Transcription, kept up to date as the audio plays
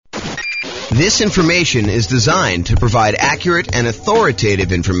This information is designed to provide accurate and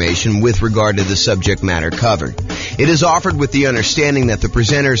authoritative information with regard to the subject matter covered. It is offered with the understanding that the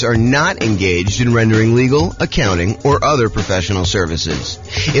presenters are not engaged in rendering legal, accounting, or other professional services.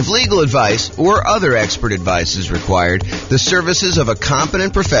 If legal advice or other expert advice is required, the services of a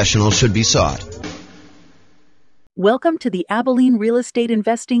competent professional should be sought. Welcome to the Abilene Real Estate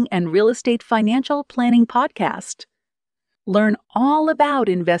Investing and Real Estate Financial Planning Podcast. Learn all about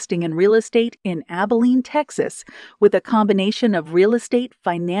investing in real estate in Abilene, Texas, with a combination of real estate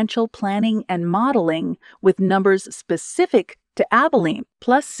financial planning and modeling with numbers specific to Abilene,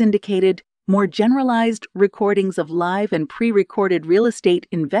 plus syndicated, more generalized recordings of live and pre-recorded real estate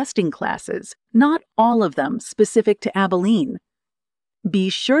investing classes, not all of them specific to Abilene. Be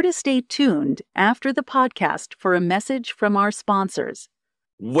sure to stay tuned after the podcast for a message from our sponsors.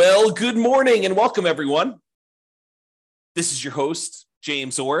 Well, good morning and welcome, everyone. This is your host,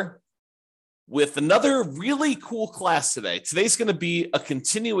 James Orr, with another really cool class today. Today's going to be a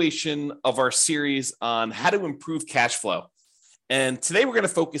continuation of our series on how to improve cash flow. And today we're going to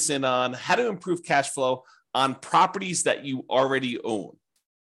focus in on how to improve cash flow on properties that you already own.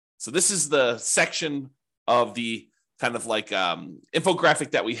 So this is the section of the kind of like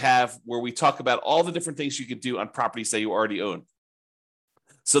infographic that we have where we talk about all the different things you could do on properties that you already own.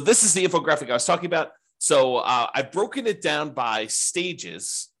 So this is the infographic I was talking about. So I've broken it down by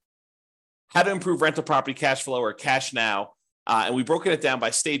stages, how to improve rental property cash flow or cash now. And we've broken it down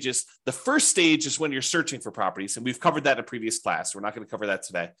by stages. The first stage is when you're searching for properties. And we've covered that in a previous class. We're not going to cover that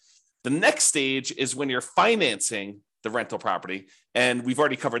today. The next stage is when you're financing the rental property. And we've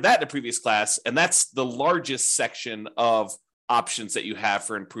already covered that in a previous class. And that's the largest section of options that you have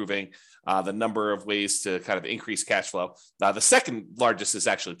for improving the number of ways to kind of increase cash flow. The second largest is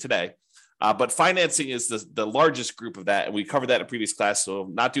actually today. But financing is the largest group of that, and we covered that in a previous class, so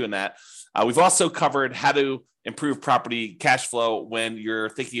I'm not doing that. We've also covered how to improve property cash flow when you're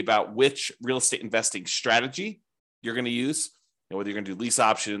thinking about which real estate investing strategy you're going to use, whether you're going to do lease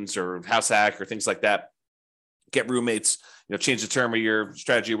options or house hack or things like that, get roommates, change the term of your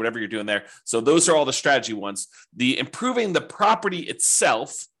strategy or whatever you're doing there. So those are all the strategy ones. The improving the property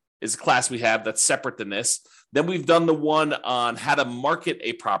itself is a class we have that's separate than this. Then we've done the one on how to market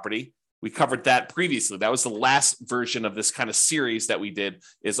a property. We covered that previously. That was the last version of this kind of series that we did,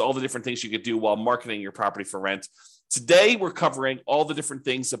 is all the different things you could do while marketing your property for rent. Today, we're covering all the different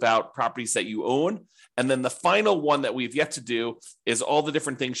things about properties that you own. And then the final one that we've yet to do is all the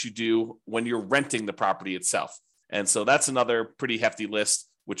different things you do when you're renting the property itself. And so that's another pretty hefty list,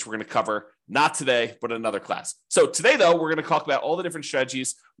 which we're going to cover not today, but another class. So today, though, we're going to talk about all the different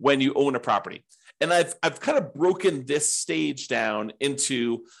strategies when you own a property. And I've kind of broken this stage down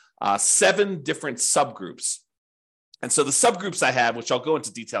into 7 different subgroups. And so the subgroups I have, which I'll go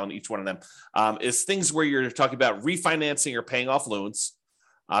into detail in each one of them, is things where you're talking about refinancing or paying off loans,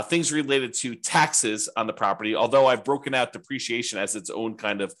 things related to taxes on the property, although I've broken out depreciation as its own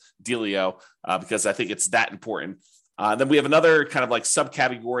kind of dealio because I think it's that important. Then we have another kind of like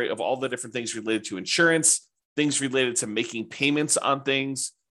subcategory of all the different things related to insurance, things related to making payments on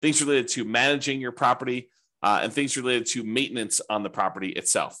things related to managing your property, and things related to maintenance on the property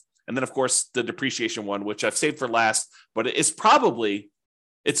itself. And then, of course, the depreciation one, which I've saved for last, but it's arguably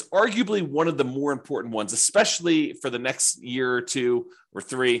one of the more important ones, especially for the next year or 2 or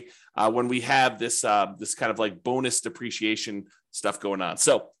 3, when we have this kind of like bonus depreciation stuff going on.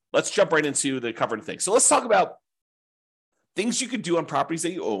 So let's jump right into the covered things. So let's talk about things you could do on properties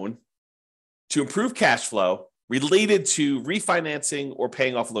that you own to improve cash flow related to refinancing or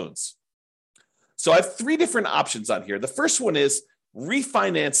paying off loans. So I have 3 different options on here. The first one is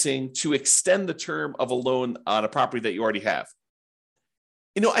refinancing to extend the term of a loan on a property that you already have.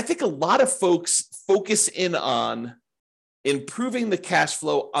 I think a lot of folks focus in on improving the cash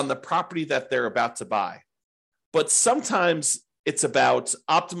flow on the property that they're about to buy. But sometimes it's about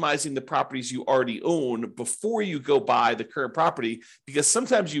optimizing the properties you already own before you go buy the current property, because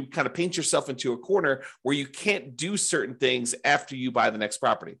sometimes you kind of paint yourself into a corner where you can't do certain things after you buy the next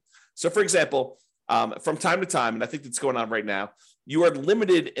property. So for example, from time to time, and I think that's going on right now, you are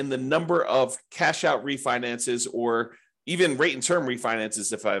limited in the number of cash out refinances or even rate and term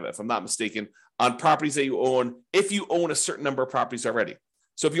refinances, if I'm not mistaken, on properties that you own, if you own a certain number of properties already.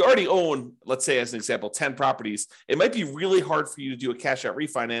 So if you already own, let's say as an example, 10 properties, it might be really hard for you to do a cash out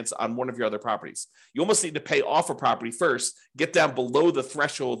refinance on one of your other properties. You almost need to pay off a property first, get down below the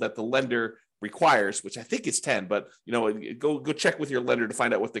threshold that the lender requires, which I think is 10, but go check with your lender to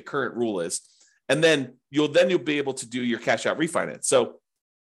find out what the current rule is. And then you'll be able to do your cash out refinance. So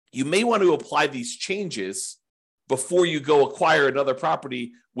you may want to apply these changes before you go acquire another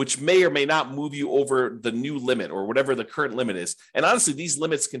property, which may or may not move you over the new limit or whatever the current limit is. And honestly, these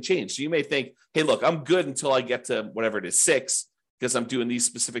limits can change. So you may think, hey, look, I'm good until I get to whatever it is, 6, because I'm doing these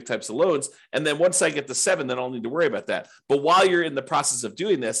specific types of loans. And then once I get to 7, then I'll need to worry about that. But while you're in the process of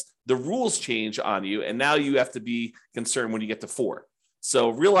doing this, the rules change on you. And now you have to be concerned when you get to 4. So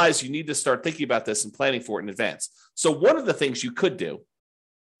realize you need to start thinking about this and planning for it in advance. So one of the things you could do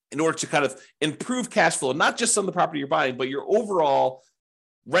in order to kind of improve cash flow, not just on the property you're buying, but your overall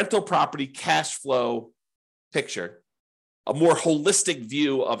rental property cash flow picture, a more holistic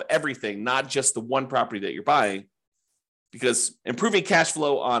view of everything, not just the one property that you're buying, because improving cash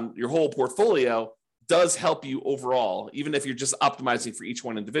flow on your whole portfolio does help you overall, even if you're just optimizing for each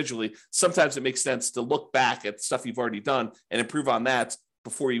one individually. Sometimes it makes sense to look back at stuff you've already done and improve on that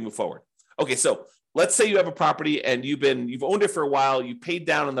before you move forward. Okay, so let's say you have a property and you've owned it for a while, you paid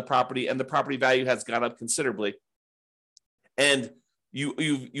down on the property and the property value has gone up considerably. And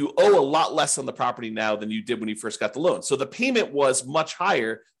you owe a lot less on the property now than you did when you first got the loan. So the payment was much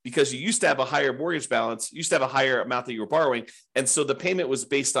higher because you used to have a higher mortgage balance, you used to have a higher amount that you were borrowing. And so the payment was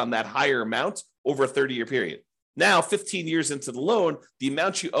based on that higher amount over a 30-year period. Now, 15 years into the loan, the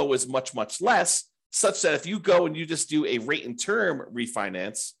amount you owe is much, much less, such that if you go and you just do a rate and term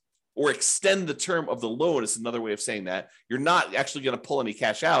refinance or extend the term of the loan, is another way of saying that, you're not actually going to pull any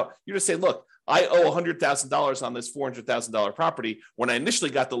cash out. You're just saying, look, I owe $100,000 on this $400,000 property. When I initially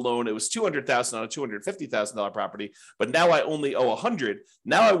got the loan, it was $200,000 on a $250,000 property, but now I only owe $100,000.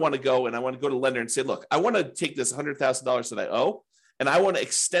 Now I want to go to the lender and say, look, I want to take this $100,000 that I owe, and I want to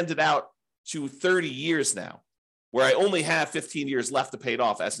extend it out to 30 years now, where I only have 15 years left to pay it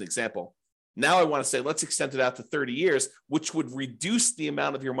off, as an example. Now I want to say, let's extend it out to 30 years, which would reduce the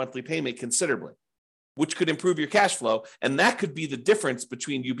amount of your monthly payment considerably, which could improve your cash flow. And that could be the difference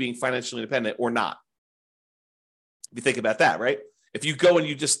between you being financially independent or not. If you think about that, right? If you go and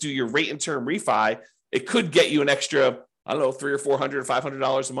you just do your rate and term refi, it could get you an extra, I don't know, $300 or $400 or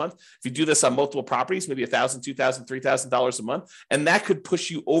 $500 a month. If you do this on multiple properties, maybe $1,000, $2,000, $3,000 a month, and that could push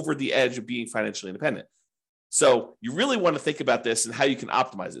you over the edge of being financially independent. So you really want to think about this and how you can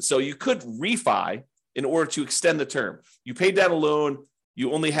optimize it. So you could refi in order to extend the term. You paid down a loan,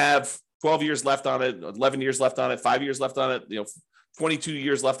 you only have 12 years left on it, 11 years left on it, 5 years left on it, 22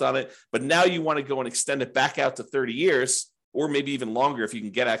 years left on it. But now you want to go and extend it back out to 30 years, or maybe even longer if you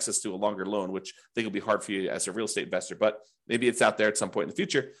can get access to a longer loan, which I think will be hard for you as a real estate investor, but maybe it's out there at some point in the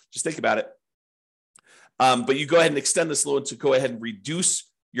future. Just think about it. But you go ahead and extend this loan to go ahead and reduce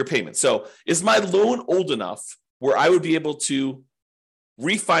your payment. So is my loan old enough where I would be able to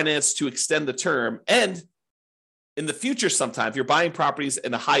refinance to extend the term? And in the future, sometime, if you're buying properties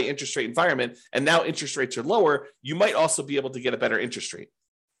in a high interest rate environment and now interest rates are lower, you might also be able to get a better interest rate.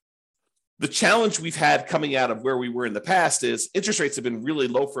 The challenge we've had coming out of where we were in the past is interest rates have been really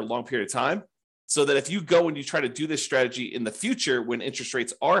low for a long period of time. So that if you go and you try to do this strategy in the future, when interest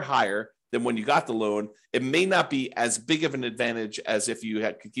rates are higher than when you got the loan, it may not be as big of an advantage as if you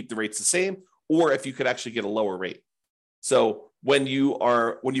could keep the rates the same, or if you could actually get a lower rate. So when you've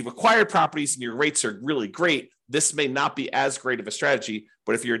acquired properties and your rates are really great, this may not be as great of a strategy.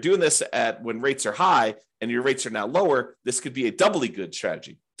 But if you're doing this when rates are high and your rates are now lower, this could be a doubly good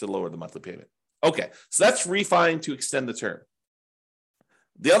strategy to lower the monthly payment. Okay, so that's refi to extend the term.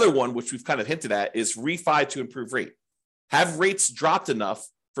 The other one, which we've kind of hinted at, is refi to improve rate. Have rates dropped enough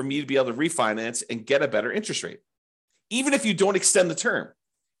for me to be able to refinance and get a better interest rate? Even if you don't extend the term,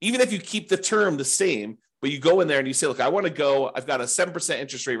 even if you keep the term the same, but you go in there and you say, look, I want to go, I've got a 7%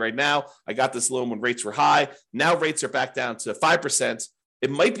 interest rate right now. I got this loan when rates were high. Now rates are back down to 5%.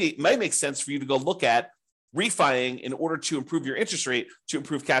 It might make sense for you to go look at refining in order to improve your interest rate, to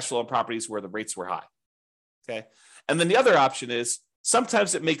improve cash flow on properties where the rates were high. Okay. And then the other option is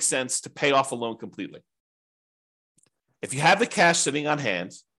sometimes it makes sense to pay off a loan completely. If you have the cash sitting on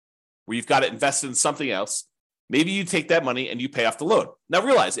hand where you've got it invested in something else, maybe you take that money and you pay off the loan. Now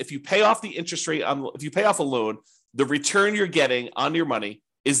realize if you pay off the interest rate if you pay off a loan, the return you're getting on your money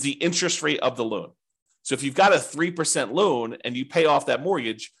is the interest rate of the loan. So if you've got a 3% loan and you pay off that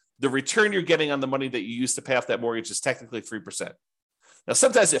mortgage, the return you're getting on the money that you used to pay off that mortgage is technically 3%. Now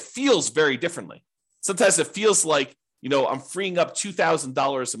sometimes it feels very differently. Sometimes it feels like, I'm freeing up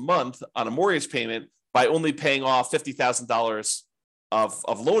 $2,000 a month on a mortgage payment by only paying off $50,000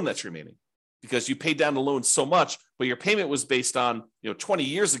 of loan that's remaining, because you paid down the loan so much, but your payment was based on 20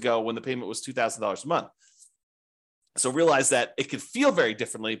 years ago when the payment was $2,000 a month. So realize that it could feel very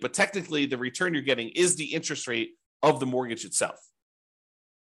differently, but technically the return you're getting is the interest rate of the mortgage itself,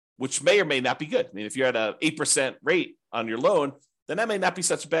 which may or may not be good. I mean, if you're at an 8% rate on your loan, then that may not be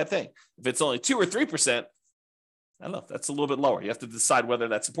such a bad thing. If it's only 2 or 3%, I don't know. That's a little bit lower. You have to decide whether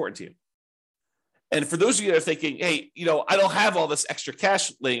that's important to you. And for those of you that are thinking, hey, I don't have all this extra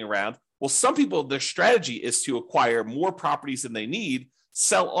cash laying around. Well, some people, their strategy is to acquire more properties than they need,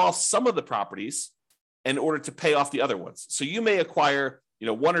 sell off some of the properties in order to pay off the other ones. So you may acquire,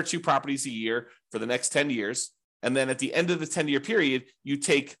 1 or 2 properties a year for the next 10 years. And then at the end of the 10-year period, you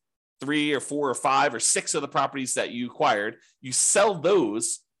take 3 or 4 or 5 or 6 of the properties that you acquired, you sell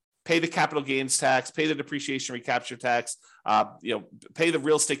those, pay the capital gains tax, pay the depreciation recapture tax, pay the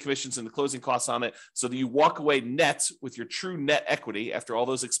real estate commissions and the closing costs on it, so that you walk away net with your true net equity after all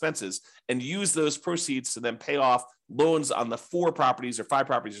those expenses, and use those proceeds to then pay off loans on the 4 properties or 5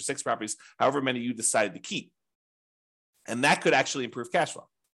 properties or 6 properties, however many you decided to keep. And that could actually improve cash flow,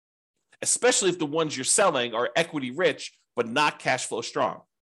 especially if the ones you're selling are equity rich, but not cash flow strong.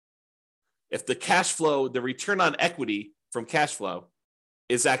 If the cash flow, the return on equity from cash flow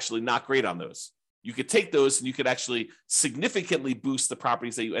is actually not great on those, you could take those and you could actually significantly boost the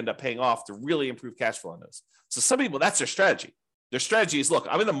properties that you end up paying off to really improve cash flow on those. So some people, that's their strategy. Their strategy is, look,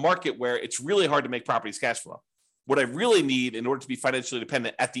 I'm in a market where it's really hard to make properties cash flow. What I really need in order to be financially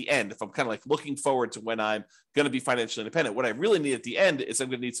independent at the end, if I'm kind of like looking forward to when I'm going to be financially independent, what I really need at the end is I'm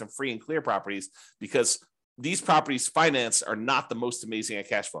going to need some free and clear properties, because these properties financed are not the most amazing at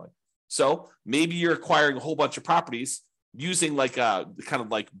cash flowing. So maybe you're acquiring a whole bunch of properties using kind of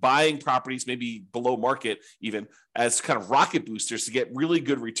like buying properties, maybe below market even, as kind of rocket boosters to get really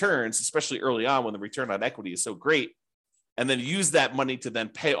good returns, especially early on when the return on equity is so great, and then use that money to then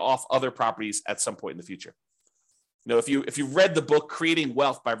pay off other properties at some point in the future. If you read the book Creating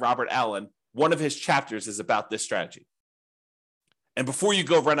Wealth by Robert Allen, one of his chapters is about this strategy. And before you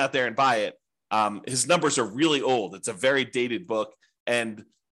go run out there and buy it, his numbers are really old. It's a very dated book, and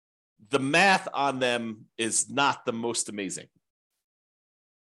the math on them is not the most amazing.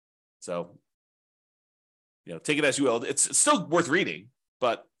 So, take it as you will. It's still worth reading,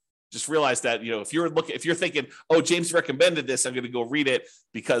 but just realize that, if you're thinking, oh, James recommended this, I'm going to go read it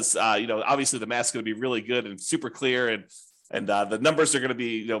because, obviously the math's going to be really good and super clear, and the numbers are going to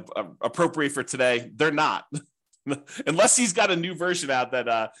be, appropriate for today. They're not. Unless he's got a new version out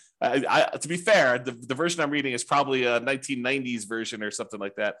that, to be fair, the version I'm reading is probably a 1990s version or something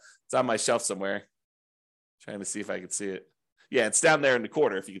like that. It's on my shelf somewhere. Trying to see if I can see it. Yeah, it's down there in the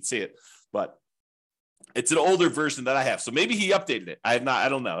corner if you can see it. But it's an older version that I have. So maybe he updated it. I have not. I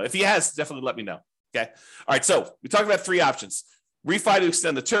don't know. If he has, definitely let me know. Okay. All right. So we talked about 3 options. Refi to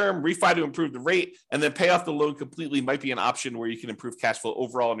extend the term, refi to improve the rate, and then pay off the loan completely might be an option where you can improve cash flow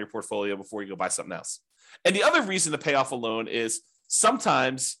overall in your portfolio before you go buy something else. And the other reason to pay off a loan is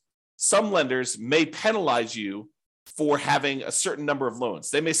sometimes some lenders may penalize you for having a certain number of loans.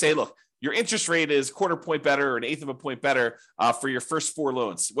 They may say, look, your interest rate is 1/4 point better or 1/8 of a point better for your first 4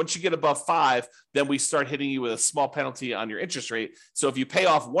 loans. Once you get above 5, then we start hitting you with a small penalty on your interest rate. So if you pay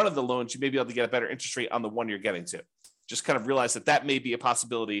off one of the loans, you may be able to get a better interest rate on the one you're getting to. Just kind of realize that may be a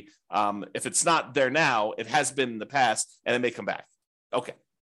possibility. If it's not there now, it has been in the past, and it may come back. Okay.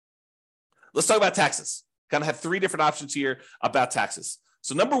 Let's talk about taxes. Kind of have 3 different options here about taxes.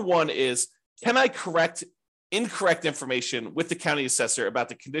 So number 1 is, can I correct incorrect information with the county assessor about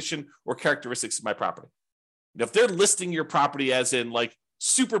the condition or characteristics of my property? Now, if they're listing your property as in like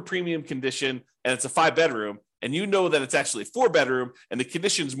super premium condition and it's a 5-bedroom, and you know that it's actually a 4-bedroom and the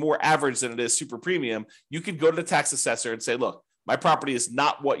condition's more average than it is super premium, you could go to the tax assessor and say, look, my property is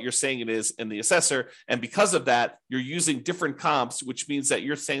not what you're saying it is in the assessor. And because of that, you're using different comps, which means that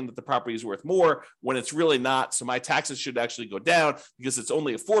you're saying that the property is worth more when it's really not. So my taxes should actually go down because it's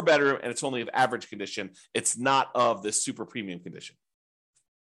only a 4-bedroom and it's only of average condition. It's not of this super premium condition.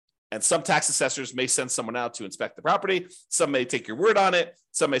 And some tax assessors may send someone out to inspect the property. Some may take your word on it.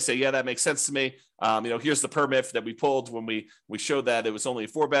 Some may say, yeah, that makes sense to me. Here's the permit that we pulled when we showed that it was only a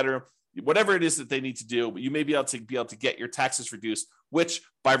 4-bedroom. Whatever it is that they need to do, but you may be able to get your taxes reduced, which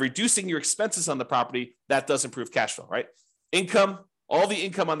by reducing your expenses on the property, that does improve cash flow, right? Income, all the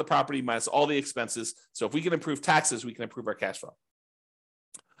income on the property minus all the expenses. So if we can improve taxes, we can improve our cash flow.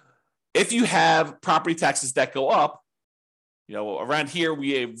 If you have property taxes that go up, around here,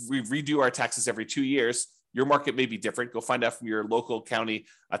 we redo our taxes every 2 years. Your market may be different. Go find out from your local county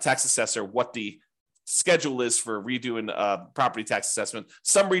tax assessor what the schedule is for redoing property tax assessment.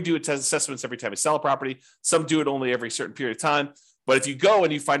 Some redo assessments every time you sell a property. Some do it only every certain period of time. But if you go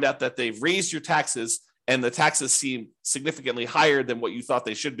and you find out that they've raised your taxes and the taxes seem significantly higher than what you thought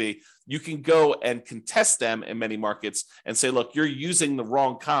they should be, you can go and contest them in many markets and say, look, you're using the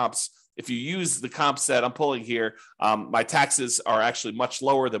wrong comps. If you use the comps that I'm pulling here, my taxes are actually much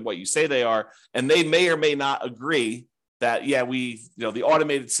lower than what you say they are. And they may or may not agree that, the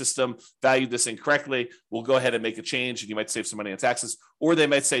automated system valued this incorrectly. We'll go ahead and make a change and you might save some money on taxes. Or they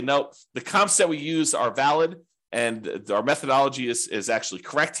might say, no, the comps that we use are valid and our methodology is actually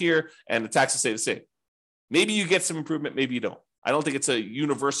correct here and the taxes stay the same. Maybe you get some improvement, maybe you don't. I don't think it's a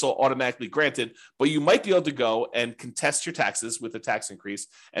universal automatically granted, but you might be able to go and contest your taxes with a tax increase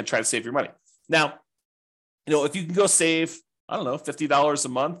and try to save your money. Now, if you can go save, $50 a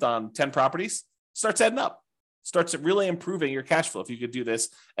month on 10 properties, starts adding up, starts really improving your cash flow if you could do this.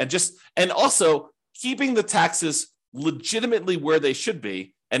 And also keeping the taxes legitimately where they should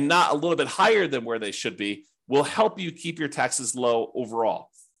be and not a little bit higher than where they should be will help you keep your taxes low overall.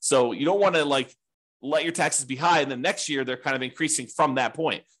 So you don't want to let your taxes be high and then next year they're kind of increasing from that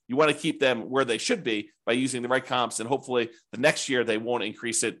point. You want to keep them where they should be by using the right comps, and hopefully the next year they won't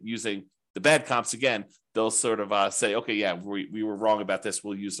increase it using the bad comps again. They'll sort of say, okay, yeah, we were wrong about this.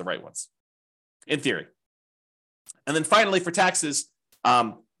 We'll use the right ones, in theory. And then finally for taxes,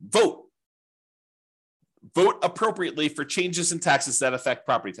 vote. Vote appropriately for changes in taxes that affect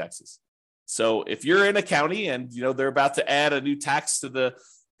property taxes. So if you're in a county and they're about to add a new tax to the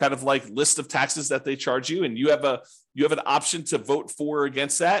kind of list of taxes that they charge you, and you have an option to vote for or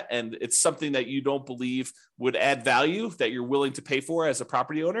against that, and it's something that you don't believe would add value that you're willing to pay for as a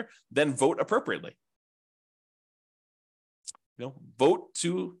property owner, then vote appropriately. Vote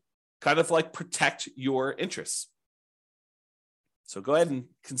to kind of protect your interests. So go ahead and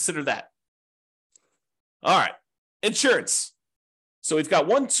consider that. All right, insurance. So we've got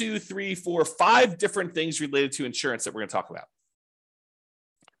 1, 2, 3, 4, 5 different things related to insurance that we're going to talk about.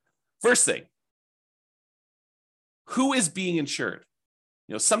 First thing, who is being insured?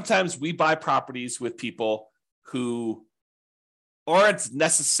 Sometimes we buy properties with people who aren't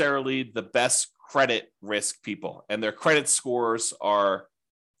necessarily the best credit risk people, and their credit scores are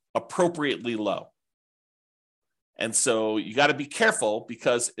appropriately low. And so you got to be careful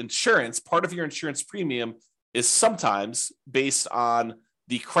because insurance, part of your insurance premium is sometimes based on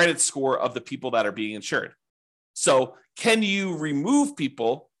the credit score of the people that are being insured. So can you remove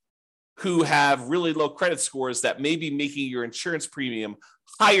people who have really low credit scores that may be making your insurance premium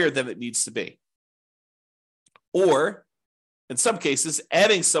higher than it needs to be? Or in some cases,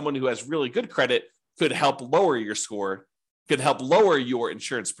 adding someone who has really good credit could help lower your score, could help lower your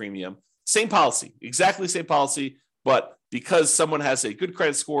insurance premium. Same policy, exactly same policy, but because someone has a good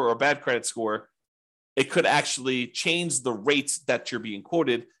credit score or a bad credit score, it could actually change the rates that you're being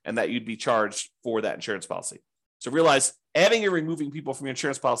quoted and that you'd be charged for that insurance policy. So realize adding or removing people from your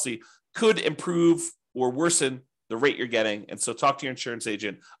insurance policy could improve or worsen the rate you're getting. And so talk to your insurance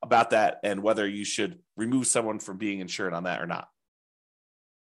agent about that and whether you should remove someone from being insured on that or not.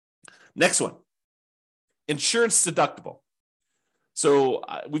 Next one, insurance deductible. So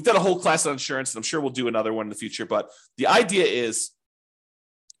we've done a whole class on insurance, and I'm sure we'll do another one in the future. But the idea is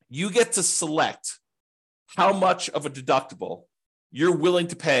you get to select how much of a deductible you're willing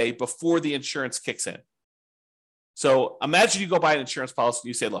to pay before the insurance kicks in. So imagine you go buy an insurance policy and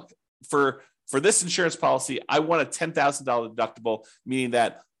you say, look, for this insurance policy, I want a $10,000 deductible, meaning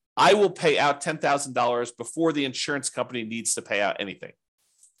that I will pay out $10,000 before the insurance company needs to pay out anything.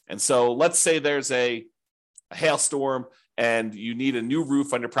 And so let's say there's a hailstorm and you need a new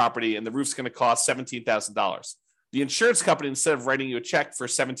roof on your property and the roof's going to cost $17,000. The insurance company, instead of writing you a check for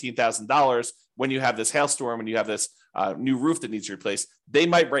 $17,000 when you have this hailstorm and you have this new roof that needs replaced, they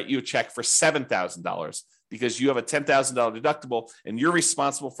might write you a check for $7,000 because you have a $10,000 deductible and you're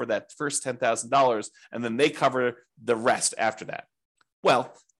responsible for that first $10,000, and then they cover the rest after that.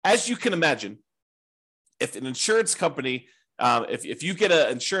 Well, as you can imagine, if an insurance company, if you get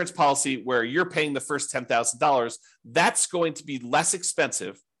an insurance policy where you're paying the first $10,000, that's going to be less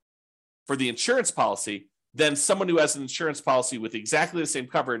expensive for the insurance policy than someone who has an insurance policy with exactly the same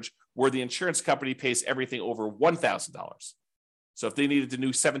coverage where the insurance company pays everything over $1,000. So if they needed a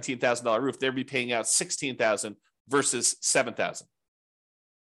new $17,000 roof, they'd be paying out $16,000 versus $7,000.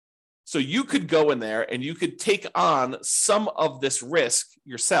 So you could go in there and you could take on some of this risk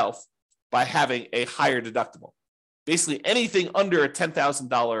yourself by having a higher deductible. Basically, anything under a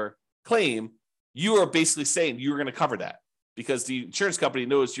 $10,000 claim, you are basically saying you're going to cover that because the insurance company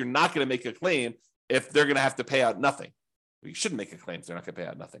knows you're not going to make a claim if they're going to have to pay out nothing. Well, you shouldn't make a claim if they're not going to pay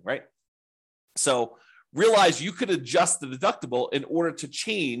out nothing, right? So realize you could adjust the deductible in order to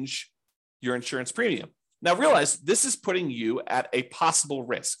change your insurance premium. Now realize this is putting you at a possible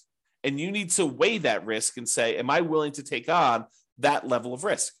risk, and you need to weigh that risk and say, am I willing to take on that level of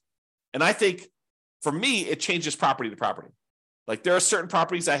risk? And I think for me, it changes property to property. Like there are certain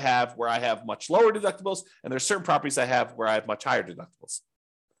properties I have where I have much lower deductibles, and there are certain properties I have where I have much higher deductibles.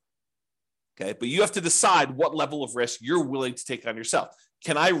 Okay, but you have to decide what level of risk you're willing to take on yourself.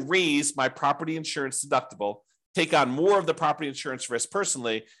 Can I raise my property insurance deductible, take on more of the property insurance risk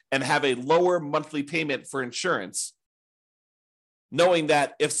personally, and have a lower monthly payment for insurance, knowing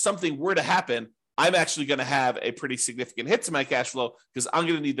that if something were to happen, I'm actually going to have a pretty significant hit to my cash flow because I'm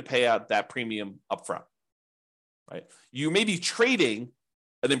going to need to pay out that premium upfront, right? You may be trading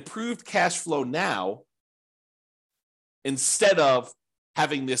an improved cash flow now instead of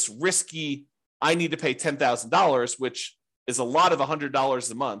having this risky, I need to pay $10,000, which is a lot of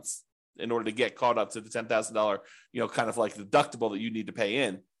 $100 a month in order to get caught up to the $10,000, kind of like deductible that you need to pay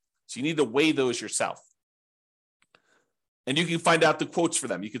in. So you need to weigh those yourself. And you can find out the quotes for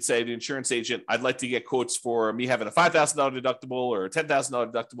them. You could say to the insurance agent, I'd like to get quotes for me having a $5,000 deductible or a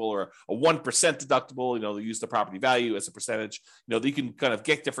 $10,000 deductible or a 1% deductible. They use the property value as a percentage. You can kind of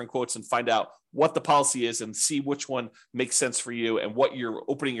get different quotes and find out what the policy is and see which one makes sense for you and what you're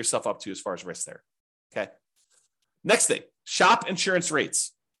opening yourself up to as far as risk there. Okay. Next thing, shop insurance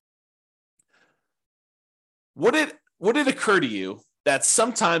rates. Would it occur to you that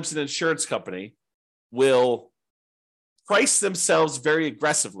sometimes an insurance company will price themselves very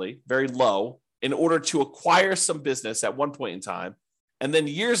aggressively, very low, in order to acquire some business at one point in time, and then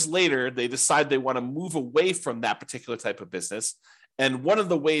years later, they decide they want to move away from that particular type of business. And one of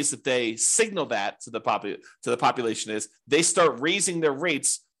the ways that they signal that to the population is they start raising their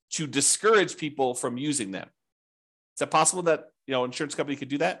rates to discourage people from using them. Is that possible that an insurance company could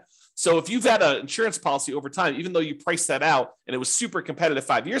do that? So if you've had an insurance policy over time, even though you priced that out and it was super competitive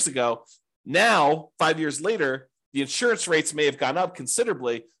 5 years ago, now 5 years later, the insurance rates may have gone up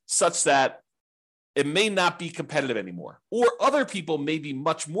considerably such that it may not be competitive anymore. Or other people may be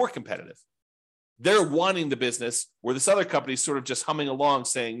much more competitive. They're wanting the business where this other company is sort of just humming along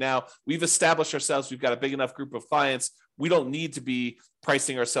saying, now we've established ourselves, we've got a big enough group of clients, we don't need to be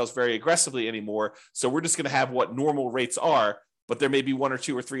pricing ourselves very aggressively anymore. So we're just going to have what normal rates are, but there may be one or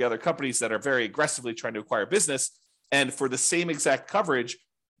two or three other companies that are very aggressively trying to acquire business. And for the same exact coverage,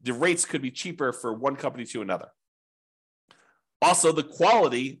 the rates could be cheaper for one company to another. Also, the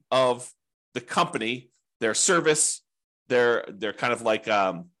quality of the company, their service, their kind of like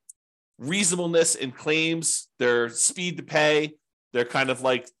reasonableness in claims, their speed to pay, their kind of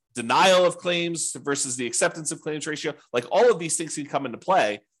like denial of claims versus the acceptance of claims ratio, like all of these things can come into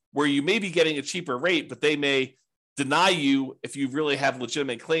play where you may be getting a cheaper rate, but they may deny you if you really have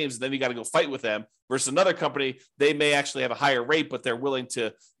legitimate claims, and then you got to go fight with them. Versus another company, they may actually have a higher rate, but they're willing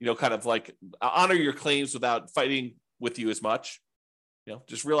to, kind of like honor your claims without fighting with you as much.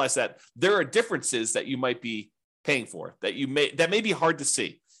 Just realize that there are differences that you might be paying for that may be hard to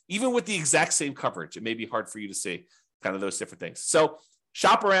see. Even with the exact same coverage, it may be hard for you to see kind of those different things. So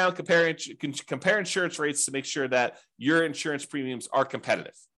shop around, compare insurance rates to make sure that your insurance premiums are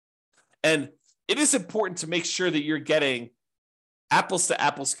competitive. And it is important to make sure that you're getting apples to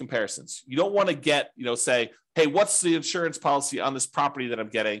apples comparisons. You don't want to get, say, hey, what's the insurance policy on this property that I'm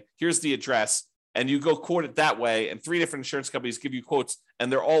getting? Here's the address. And you go quote it that way, and 3 different insurance companies give you quotes, and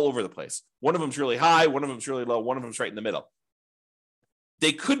they're all over the place. One of them's really high, one of them's really low, one of them's right in the middle.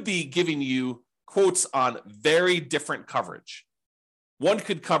 They could be giving you quotes on very different coverage. One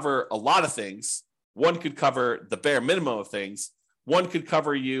could cover a lot of things. One could cover the bare minimum of things. One could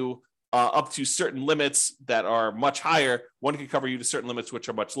cover you up to certain limits that are much higher. One could cover you to certain limits which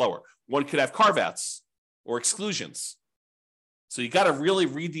are much lower. One could have carve-outs or exclusions. So you got to really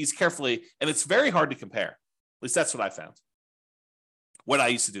read these carefully, and it's very hard to compare. At least that's what I found. When I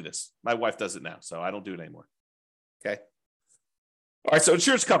used to do this. My wife does it now, so I don't do it anymore. Okay? All right, so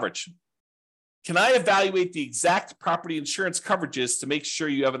insurance coverage. Can I evaluate the exact property insurance coverages to make sure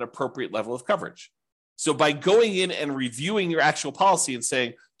you have an appropriate level of coverage? So by going in and reviewing your actual policy and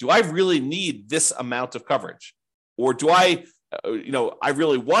saying, do I really need this amount of coverage? Or do I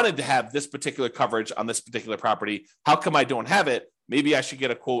really wanted to have this particular coverage on this particular property. How come I don't have it? Maybe I should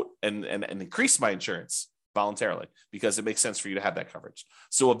get a quote and increase my insurance voluntarily because it makes sense for you to have that coverage.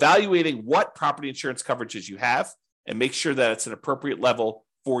 So evaluating what property insurance coverages you have and make sure that it's an appropriate level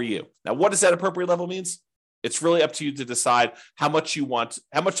for you. Now, what does that appropriate level means? It's really up to you to decide how much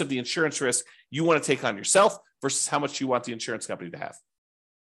of the insurance risk you want to take on yourself versus how much you want the insurance company to have.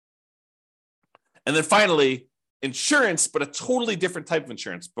 And then finally, insurance, but a totally different type of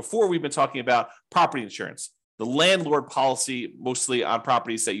insurance. Before, we've been talking about property insurance, the landlord policy, mostly on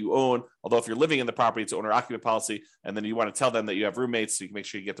properties that you own. Although if you're living in the property, it's owner-occupant policy, and then you want to tell them that you have roommates so you can make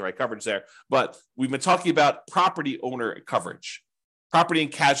sure you get the right coverage there. But we've been talking about property owner coverage, property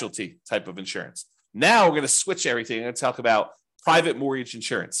and casualty type of insurance. Now we're going to switch everything. I'm going to talk about private mortgage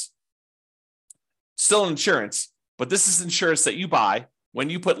insurance. Still insurance, but this is insurance that you buy when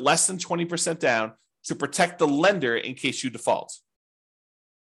you put less than 20% down to protect the lender in case you default.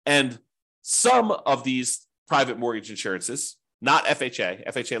 And some of these private mortgage insurances, not FHA.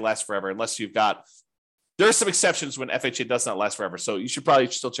 FHA lasts forever unless you've got, there are some exceptions when FHA does not last forever. So you should probably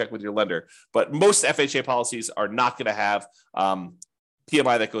still check with your lender. But most FHA policies are not going to have PMI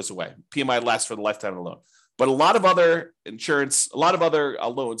that goes away. PMI lasts for the lifetime of the loan. But a lot of other insurance, a lot of other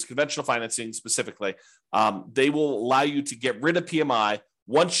loans, conventional financing specifically, they will allow you to get rid of PMI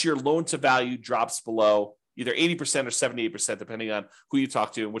once your loan to value drops below either 80% or 78%, depending on who you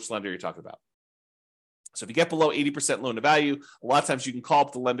talk to and which lender you're talking about. So if you get below 80% loan to value, a lot of times you can call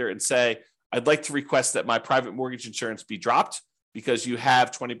up the lender and say, I'd like to request that my private mortgage insurance be dropped because you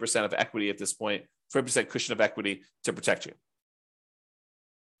have 20% of equity at this point, 20% cushion of equity to protect you.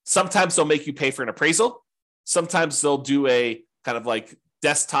 Sometimes they'll make you pay for an appraisal. Sometimes they'll do a kind of like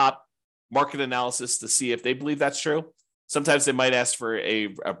desktop market analysis to see if they believe that's true. Sometimes they might ask for a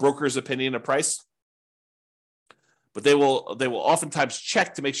broker's opinion of price. But they will oftentimes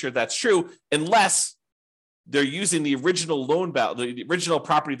check to make sure that's true, unless they're using the original loan value, the original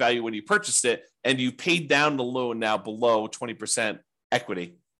property value when you purchased it, and you paid down the loan now below 20%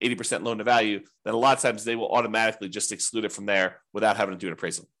 equity, 80% loan to value. Then a lot of times they will automatically just exclude it from there without having to do an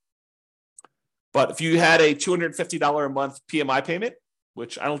appraisal. But if you had a $250 a month PMI payment,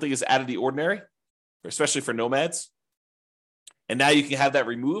 which I don't think is out of the ordinary, especially for nomads, and now you can have that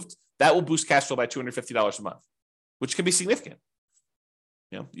removed, that will boost cash flow by $250 a month, which can be significant.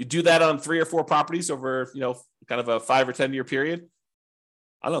 You do that on 3 or 4 properties over, kind of a 5 or 10 year period.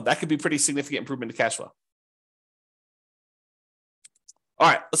 I don't know, that could be pretty significant improvement to cash flow. All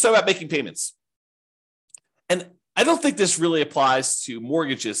right, let's talk about making payments. And I don't think this really applies to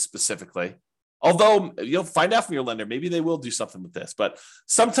mortgages specifically, although you'll find out from your lender, maybe they will do something with this, but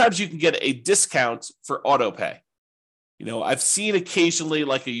sometimes you can get a discount for auto pay. I've seen occasionally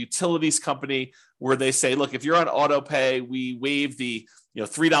like a utilities company where they say, look, if you're on auto pay, we waive the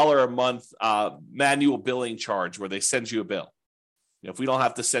 $3 a month manual billing charge where they send you a bill. If we don't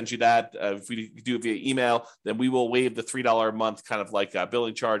have to send you that, if we do it via email, then we will waive the $3 a month kind of like a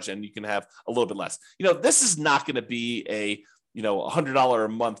billing charge, and you can have a little bit less. This is not going to be a $100 a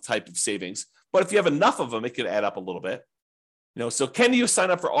month type of savings, but if you have enough of them, it could add up a little bit. So can you sign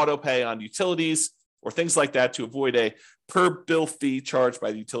up for auto pay on utilities or things like that to avoid a per bill fee charged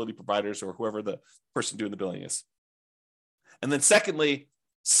by the utility providers or whoever the person doing the billing is? And then secondly,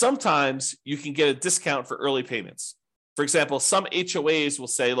 sometimes you can get a discount for early payments. For example, some HOAs will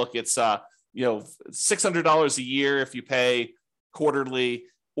say, look, it's $600 a year if you pay quarterly,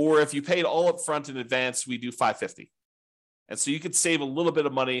 or if you paid all up front in advance, we do $550. And so you could save a little bit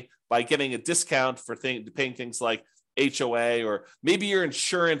of money by getting a discount for paying things like HOA, or maybe your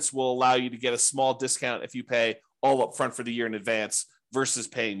insurance will allow you to get a small discount if you pay all up front for the year in advance versus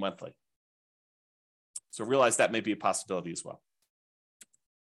paying monthly. So realize that may be a possibility as well.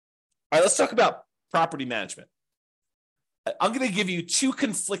 All right, let's talk about property management. I'm going to give you 2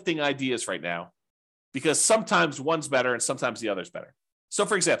 conflicting ideas right now because sometimes one's better and sometimes the other's better. So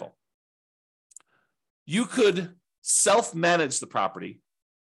for example, you could self-manage the property,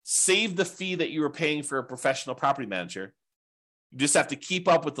 save the fee that you were paying for a professional property manager. You just have to keep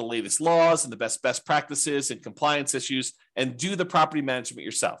up with the latest laws and the best practices and compliance issues and do the property management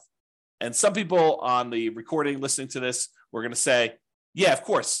yourself. And some people on the recording listening to this were going to say, yeah, of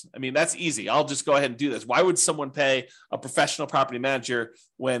course. I mean, that's easy. I'll just go ahead and do this. Why would someone pay a professional property manager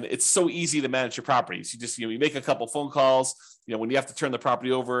when it's so easy to manage your properties? You just, you make a couple phone calls. When you have to turn the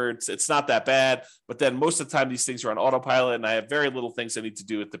property over, it's not that bad. But then most of the time, these things are on autopilot, and I have very little things I need to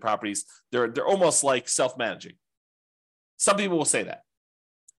do with the properties. They're almost like self-managing. Some people will say that.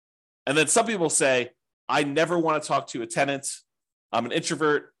 And then some people say, I never want to talk to a tenant. I'm an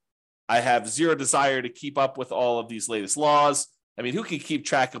introvert. I have zero desire to keep up with all of these latest laws. I mean, who can keep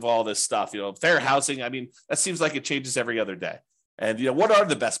track of all this stuff? Fair housing. I mean, that seems like it changes every other day. And, what are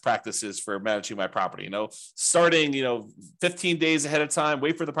the best practices for managing my property? Starting, 15 days ahead of time,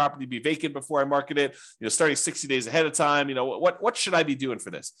 wait for the property to be vacant before I market it, starting 60 days ahead of time, what should I be doing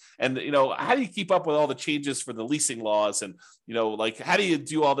for this? And, how do you keep up with all the changes for the leasing laws? And, how do you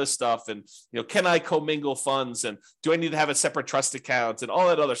do all this stuff? And, can I commingle funds? And do I need to have a separate trust account and all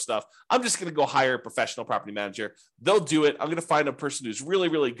that other stuff? I'm just going to go hire a professional property manager. They'll do it. I'm going to find a person who's really,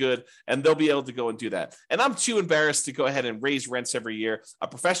 really good, and they'll be able to go and do that. And I'm too embarrassed to go ahead and raise rents every year. A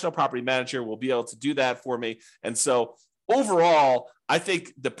professional property manager will be able to do that for me. And so overall, I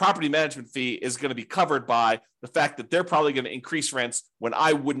think the property management fee is going to be covered by the fact that they're probably going to increase rents when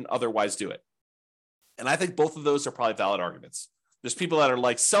I wouldn't otherwise do it. And I think both of those are probably valid arguments. There's people that are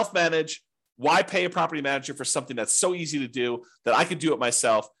like self-manage, Why pay a property manager for something that's so easy to do that I could do it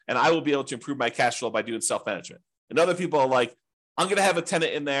myself and I will be able to improve my cash flow by doing self-management? And other people are like, I'm going to have a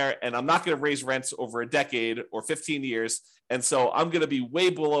tenant in there and I'm not going to raise rents over a decade or 15 years. And so I'm going to be way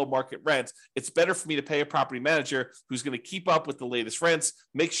below market rent. It's better for me to pay a property manager who's going to keep up with the latest rents,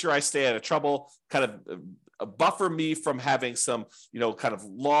 make sure I stay out of trouble, kind of buffer me from having some, kind of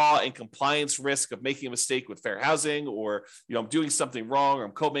law and compliance risk of making a mistake with fair housing, or, I'm doing something wrong, or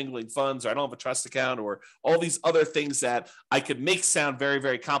I'm commingling funds, or I don't have a trust account, or all these other things that I could make sound very,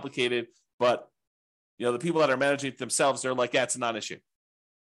 very complicated. But the people that are managing it themselves, they're like, yeah, it's a non-issue.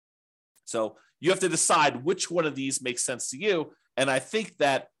 So you have to decide which one of these makes sense to you. And I think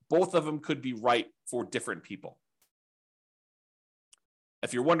that both of them could be right for different people.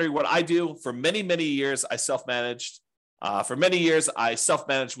 If you're wondering what I do, for many, many years, I self-managed. For many years, I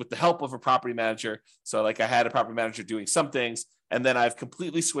self-managed with the help of a property manager. So I had a property manager doing some things, and then I've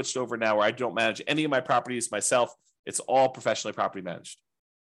completely switched over now where I don't manage any of my properties myself. It's all professionally property managed.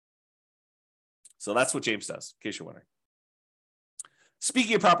 So that's what James does, in case you're wondering.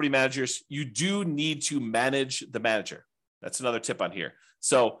 Speaking of property managers, you do need to manage the manager. That's another tip on here.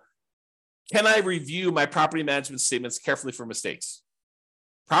 So can I review my property management statements carefully for mistakes?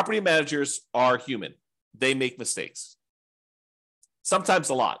 Property managers are human. They make mistakes. Sometimes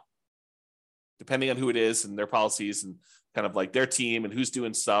a lot, depending on who it is and their policies and kind of like their team and who's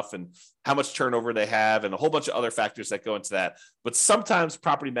doing stuff and how much turnover they have and a whole bunch of other factors that go into that. But sometimes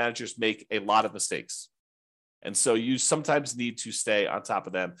property managers make a lot of mistakes. And so you sometimes need to stay on top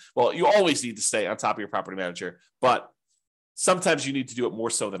of them. Well, you always need to stay on top of your property manager, but sometimes you need to do it more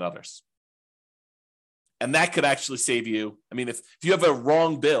so than others. And that could actually save you. I mean, if you have a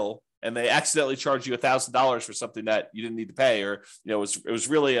wrong bill and they accidentally charge you $1,000 for something that you didn't need to pay, or it was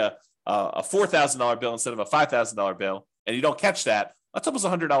really a $4,000 bill instead of a $5,000 bill, and you don't catch that, that's almost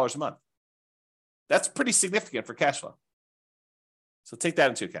 $100 a month. That's pretty significant for cash flow. So take that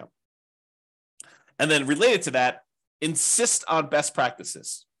into account. And then related to that, insist on best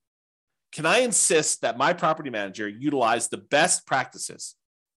practices. Can I insist that my property manager utilize the best practices?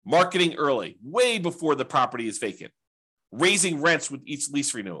 Marketing early, way before the property is vacant. Raising rents with each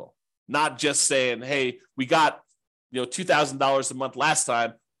lease renewal. Not just saying, hey, we got $2,000 a month last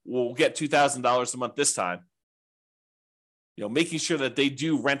time, we'll get $2,000 a month this time. Making sure that they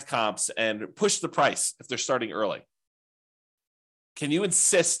do rent comps and push the price if they're starting early. Can you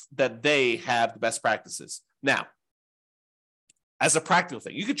insist that they have the best practices? Now, as a practical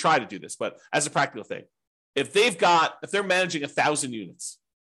thing, you could try to do this, but as a practical thing, if they're managing 1,000 units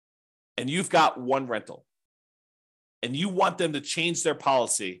and you've got one rental and you want them to change their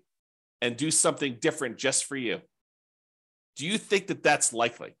policy and do something different just for you, do you think that that's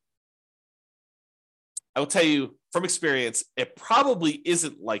likely? I will tell you from experience, it probably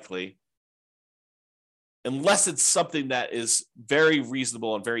isn't likely unless it's something that is very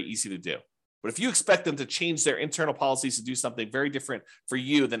reasonable and very easy to do. But if you expect them to change their internal policies to do something very different for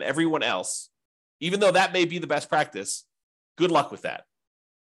you than everyone else, even though that may be the best practice, good luck with that.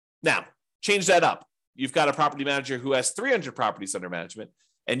 Now, change that up. You've got a property manager who has 300 properties under management,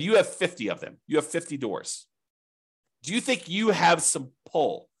 and you have 50 of them. You have 50 doors. Do you think you have some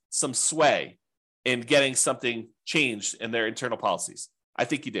pull, some sway in getting something changed in their internal policies? I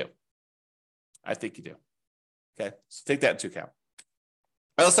think you do. Okay, so take that into account.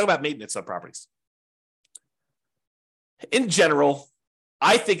 All right, let's talk about maintenance on properties. In general,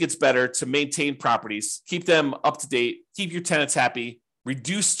 I think it's better to maintain properties, keep them up to date, keep your tenants happy,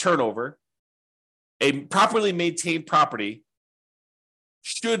 reduce turnover. A properly maintained property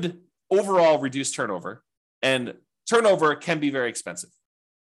should overall reduce turnover, and turnover can be very expensive.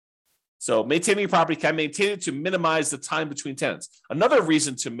 So maintaining your property, can maintain it to minimize the time between tenants. Another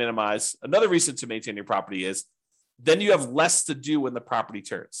reason to maintain your property is then you have less to do when the property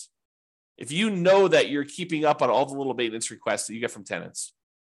turns. If you know that you're keeping up on all the little maintenance requests that you get from tenants,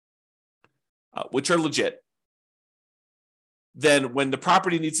 which are legit, then when the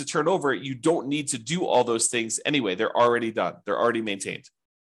property needs to turn over, you don't need to do all those things anyway. They're already done. They're already maintained.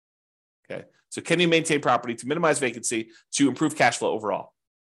 Okay. So can you maintain property to minimize vacancy, to improve cash flow overall?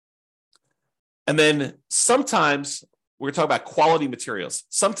 And then sometimes we're going to talk about quality materials.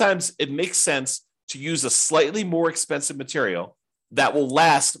 Sometimes it makes sense to use a slightly more expensive material that will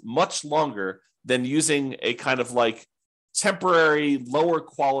last much longer than using a kind of like temporary lower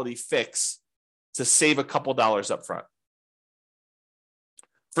quality fix to save a couple dollars up front.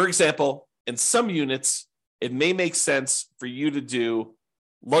 For example, in some units, it may make sense for you to do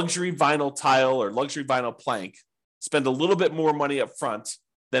luxury vinyl tile or luxury vinyl plank, spend a little bit more money up front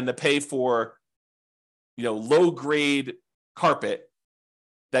than to pay for low grade carpet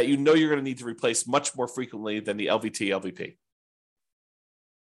that you know you're going to need to replace much more frequently than the LVT, LVP.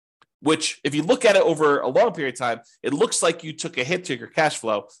 Which, if you look at it over a long period of time, it looks like you took a hit to your cash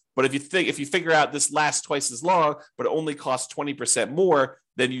flow. But if you figure out this lasts twice as long, but it only costs 20% more,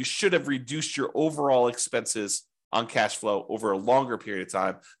 then you should have reduced your overall expenses on cash flow over a longer period of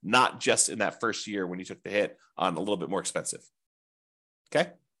time, not just in that first year when you took the hit on a little bit more expensive. Okay?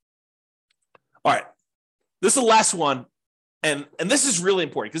 All right. This is the last one. And this is really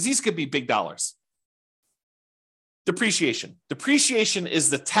important because these could be big dollars. Depreciation. Depreciation is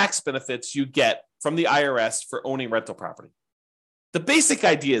the tax benefits you get from the IRS for owning rental property. The basic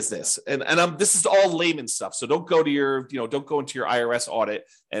idea is this, and this is all layman stuff. So don't go to don't go into your IRS audit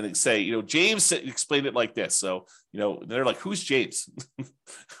and say, James explained it like this. So, they're like, who's James?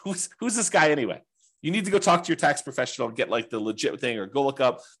 who's this guy anyway? You need to go talk to your tax professional and get like the legit thing, or go look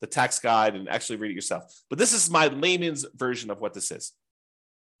up the tax guide and actually read it yourself. But this is my layman's version of what this is.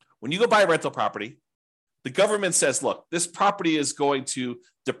 When you go buy a rental property, the government says, look, this property is going to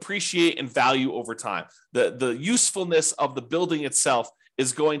depreciate in value over time. The usefulness of the building itself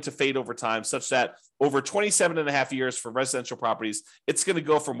is going to fade over time, such that over 27 and a half years for residential properties, it's going to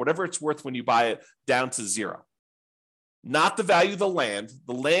go from whatever it's worth when you buy it down to zero. Not the value of the land.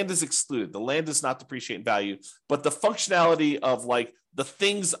 The land is excluded. The land does not depreciate in value, but the functionality of like the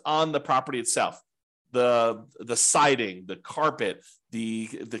things on the property itself, the siding, the carpet, the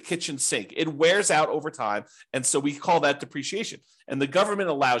kitchen sink, it wears out over time. And so we call that depreciation. And the government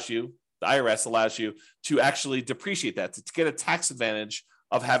allows you, the IRS allows you to actually depreciate that, to get a tax advantage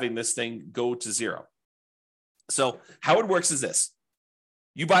of having this thing go to zero. So how it works is this.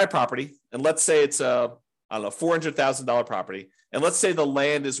 You buy a property, and let's say it's a $400,000 property. And let's say the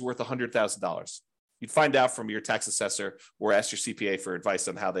land is worth $100,000. You'd find out from your tax assessor or ask your CPA for advice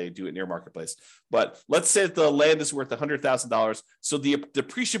on how they do it in your marketplace. But let's say that the land is worth $100,000. So the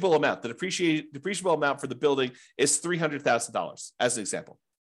depreciable amount, depreciable amount for the building is $300,000 as an example.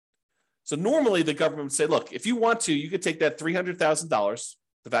 So normally the government would say, look, if you want to, you could take that $300,000,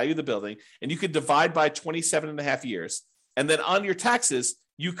 the value of the building, and you could divide by 27 and a half years. And then on your taxes,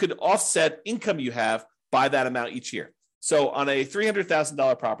 you could offset income you have by that amount each year. So on a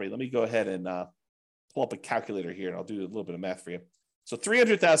 $300,000 property, let me go ahead and pull up a calculator here, and I'll do a little bit of math for you. So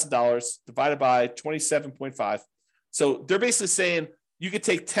 $300,000 divided by 27.5. So they're basically saying you could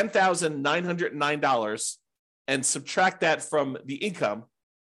take $10,909 and subtract that from the income.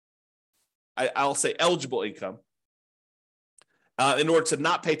 I'll say eligible income in order to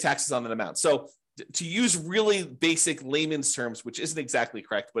not pay taxes on that amount. So to use really basic layman's terms, which isn't exactly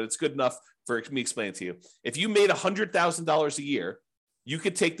correct, but it's good enough for me to explain it to you. If you made $100,000 a year, you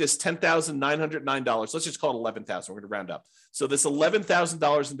could take this $10,909. Let's just call it $11,000. We're going to round up. So this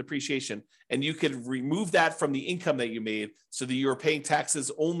 $11,000 in depreciation, and you could remove that from the income that you made so that you're paying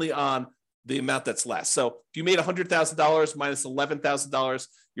taxes only on the amount that's less. So if you made $100,000 minus $11,000,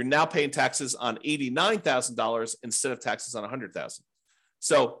 you're now paying taxes on $89,000 instead of taxes on $100,000.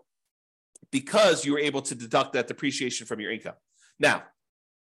 So because you were able to deduct that depreciation from your income. Now,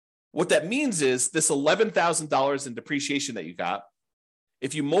 what that means is this $11,000 in depreciation that you got,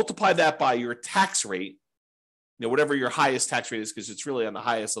 if you multiply that by your tax rate, whatever your highest tax rate is, because it's really on the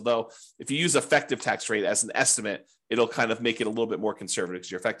highest, although if you use effective tax rate as an estimate, it'll kind of make it a little bit more conservative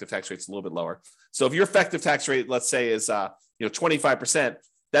because your effective tax rate is a little bit lower. So if your effective tax rate, let's say, is 25%,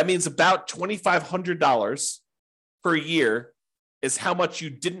 that means about $2,500 per year is how much you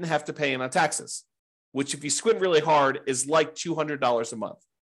didn't have to pay in on taxes, which if you squint really hard is like $200 a month.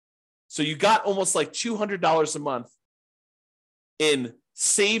 So you got almost like $200 a month in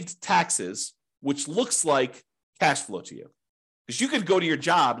saved taxes, which looks like cash flow to you. Because you could go to your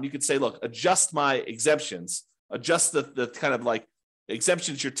job and you could say, look, adjust my exemptions, adjust the kind of like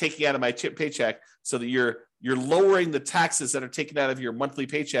exemptions you're taking out of my paycheck so that you're lowering the taxes that are taken out of your monthly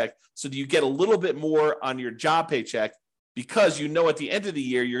paycheck so that you get a little bit more on your job paycheck, because at the end of the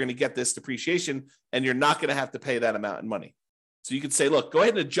year, you're going to get this depreciation and you're not going to have to pay that amount in money. So you could say, look, go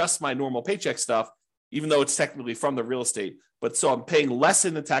ahead and adjust my normal paycheck stuff, even though it's technically from the real estate. But so I'm paying less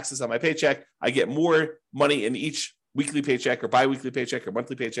in the taxes on my paycheck. I get more money in each weekly paycheck or biweekly paycheck or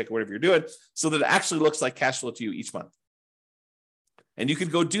monthly paycheck or whatever you're doing, so that it actually looks like cash flow to you each month. And you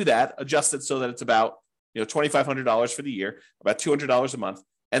could go do that, adjust it so that it's about $2,500 for the year, about $200 a month.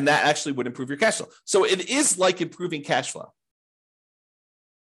 And that actually would improve your cash flow. So it is like improving cash flow,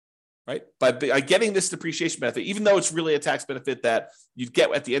 right? By getting this depreciation benefit, even though it's really a tax benefit that you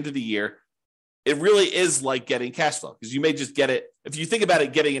get at the end of the year, it really is like getting cash flow, because you may just get it. If you think about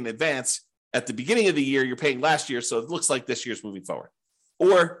it, getting in advance at the beginning of the year, you're paying last year. So it looks like this year's moving forward.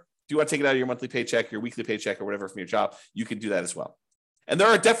 Or if you want to take it out of your monthly paycheck, your weekly paycheck, or whatever from your job, you can do that as well. And there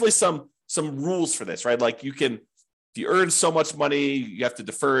are definitely some rules for this, right? Like if you earn so much money, you have to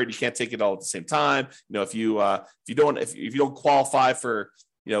defer it. You can't take it all at the same time. If you don't qualify for,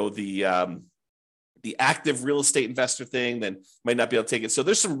 the active real estate investor thing, then you might not be able to take it. So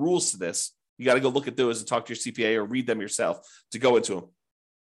there's some rules to this. You got to go look at those and talk to your CPA or read them yourself to go into them.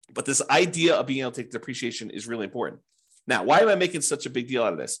 But this idea of being able to take depreciation is really important. Now, why am I making such a big deal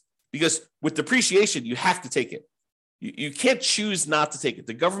out of this? Because with depreciation, you have to take it. You can't choose not to take it.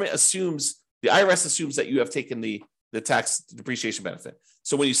 The IRS assumes that you have taken the tax depreciation benefit.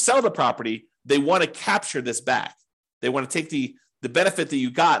 So when you sell the property, they want to capture this back. They want to take the benefit that you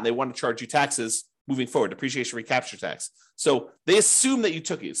got and they want to charge you taxes moving forward, depreciation recapture tax. So they assume that you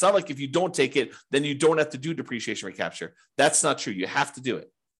took it. It's not like if you don't take it, then you don't have to do depreciation recapture. That's not true. You have to do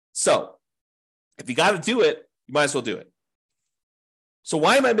it. So if you got to do it, you might as well do it. So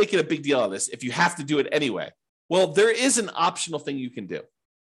why am I making a big deal on this if you have to do it anyway? Well, there is an optional thing you can do.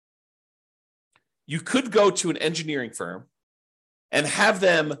 You could go to an engineering firm and have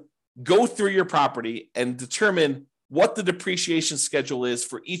them go through your property and determine what the depreciation schedule is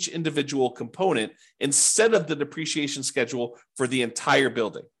for each individual component instead of the depreciation schedule for the entire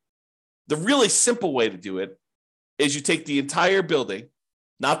building. The really simple way to do it is you take the entire building,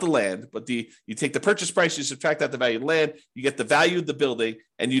 not the land, but you take the purchase price, you subtract out the value of the land, you get the value of the building,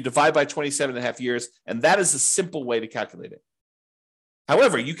 and you divide by 27 and a half years, and that is a simple way to calculate it.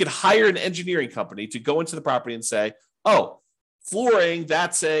 However, you could hire an engineering company to go into the property and say, oh, flooring,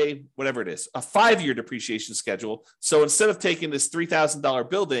 that's a 5-year depreciation schedule. So instead of taking this $3,000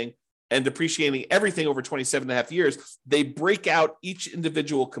 building and depreciating everything over 27 and a half years, they break out each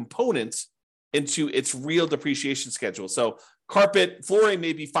individual component into its real depreciation schedule. So flooring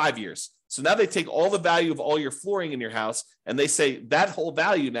may be 5 years. So now they take all the value of all your flooring in your house and they say that whole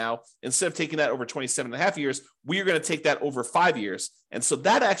value now, instead of taking that over 27 and a half years, we're going to take that over 5 years. And so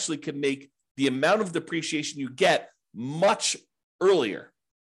that actually can make the amount of depreciation you get much earlier.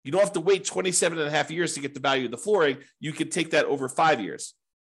 You don't have to wait 27 and a half years to get the value of the flooring. You can take that over 5 years,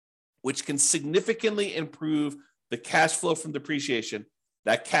 which can significantly improve the cash flow from depreciation,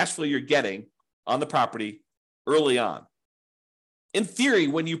 that cash flow you're getting on the property early on. In theory,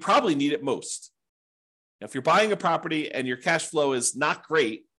 when you probably need it most. Now, if you're buying a property and your cash flow is not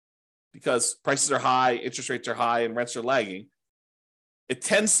great because prices are high, interest rates are high, and rents are lagging, it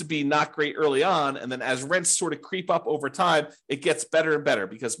tends to be not great early on. And then as rents sort of creep up over time, it gets better and better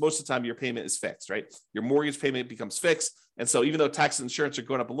because most of the time your payment is fixed, right? Your mortgage payment becomes fixed. And so even though tax and insurance are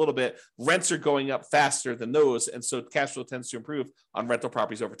going up a little bit, rents are going up faster than those. And so cash flow tends to improve on rental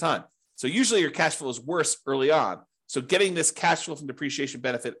properties over time. So usually your cash flow is worse early on. So getting this cash flow from depreciation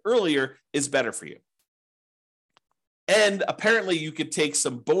benefit earlier is better for you. And apparently you could take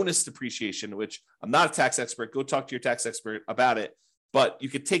some bonus depreciation, which I'm not a tax expert. Go talk to your tax expert about it. But you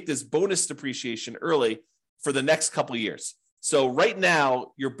could take this bonus depreciation early for the next couple of years. So right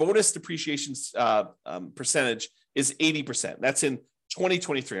now, your bonus depreciation percentage is 80%. That's in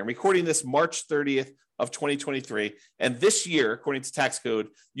 2023. I'm recording this March 30th of 2023. And this year, according to tax code,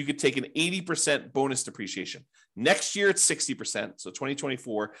 you could take an 80% bonus depreciation. Next year, it's 60%. So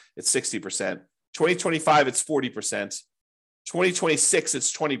 2024, it's 60%. 2025, it's 40%. 2026,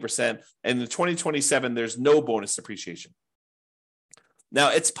 it's 20%. And in 2027, there's no bonus depreciation. Now,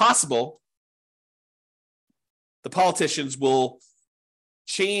 it's possible the politicians will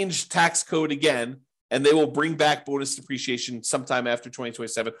change tax code again, and they will bring back bonus depreciation sometime after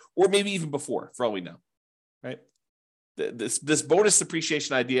 2027, or maybe even before, for all we know, right? This bonus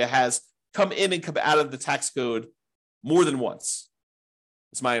depreciation idea has come in and come out of the tax code more than once.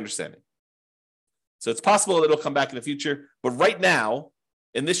 It's my understanding. So it's possible that it'll come back in the future, but right now,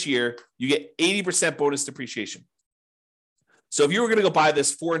 in this year, you get 80% bonus depreciation. So if you were going to go buy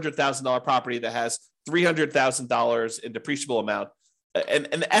this $400,000 property that has $300,000 in depreciable amount,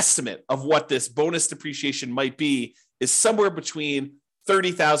 an estimate of what this bonus depreciation might be is somewhere between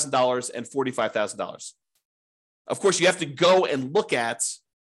 $30,000 and $45,000. Of course, you have to go and look at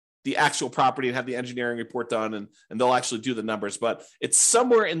the actual property and have the engineering report done, and they'll actually do the numbers. But it's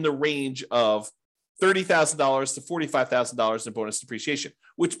somewhere in the range of $30,000 to $45,000 in bonus depreciation,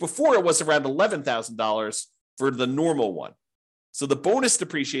 which before it was around $11,000 for the normal one. So the bonus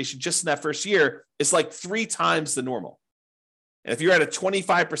depreciation just in that first year is like 3 times the normal. And if you're at a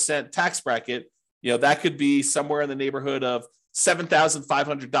 25% tax bracket, that could be somewhere in the neighborhood of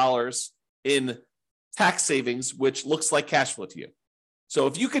 $7,500 in tax savings, which looks like cash flow to you. So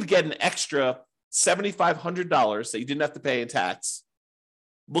if you could get an extra $7,500 that you didn't have to pay in tax,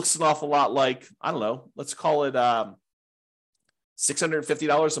 looks an awful lot like, I don't know, let's call it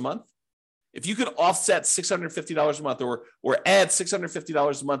 $650 a month. If you could offset $650 a month or add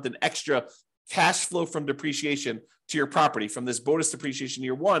 $650 a month in extra cash flow from depreciation to your property from this bonus depreciation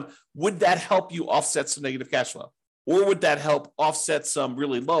year one, would that help you offset some negative cash flow? Or would that help offset some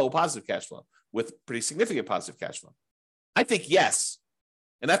really low positive cash flow with pretty significant positive cash flow? I think yes.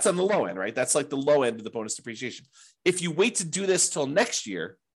 And that's on the low end, right? That's like the low end of the bonus depreciation. If you wait to do this till next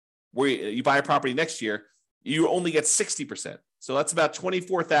year, where you buy a property next year, you only get 60%. So that's about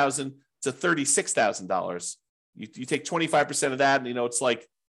 $24,000 to $36,000. You take 25% of that, and it's like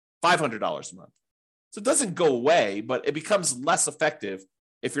 $500 a month. So it doesn't go away, but it becomes less effective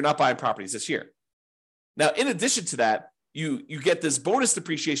if you're not buying properties this year. Now, in addition to that, you get this bonus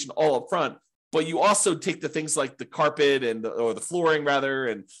depreciation all up front, but you also take the things like the carpet or the flooring rather,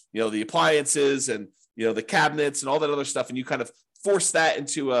 and the appliances and the cabinets and all that other stuff, and you kind of force that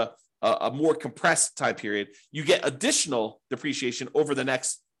into a more compressed time period. You get additional depreciation over the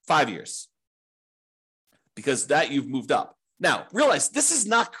next 5 years because that you've moved up. Now, realize this is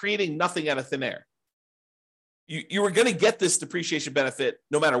not creating nothing out of thin air. You were going to get this depreciation benefit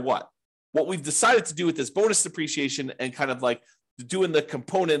no matter what. What we've decided to do with this bonus depreciation and kind of like doing the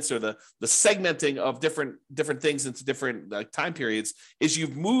components or the segmenting of different things into different time periods is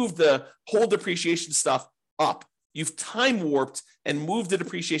you've moved the whole depreciation stuff up. You've time warped and moved the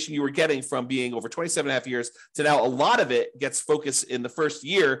depreciation you were getting from being over 27 and a half years to now a lot of it gets focused in the first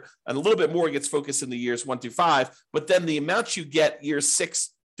year and a little bit more gets focused in the years 1 through 5. But then the amount you get years 6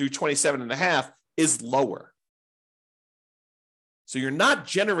 through 27 and a half is lower. So you're not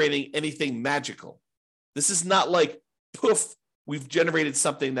generating anything magical. This is not like, poof, we've generated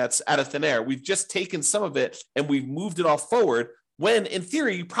something that's out of thin air. We've just taken some of it and we've moved it all forward when, in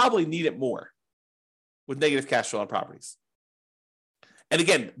theory, you probably need it more with negative cash flow on properties. And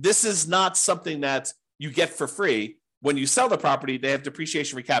again, this is not something that you get for free. When you sell the property, they have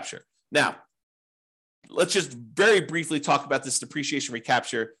depreciation recapture. Now, let's just very briefly talk about this depreciation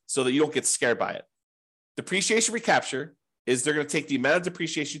recapture so that you don't get scared by it. Depreciation recapture is they're going to take the amount of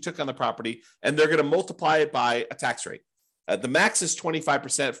depreciation you took on the property and they're going to multiply it by a tax rate. The max is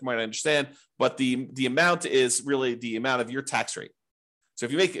 25% from what I understand, but the amount is really the amount of your tax rate. So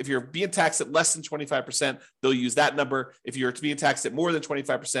if you're being taxed at less than 25%, they'll use that number. If you're being taxed at more than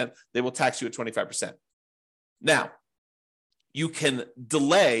 25%, they will tax you at 25%. Now, you can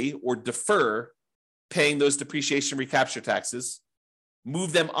delay or defer paying those depreciation recapture taxes,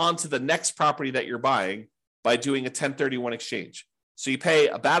 move them onto the next property that you're buying by doing a 1031 exchange. So you pay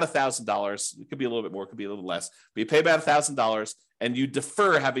about $1,000. It could be a little bit more, it could be a little less, but you pay about $1,000 and you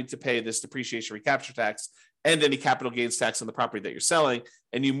defer having to pay this depreciation recapture tax and any capital gains tax on the property that you're selling,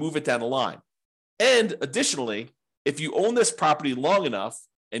 and you move it down the line. And additionally, if you own this property long enough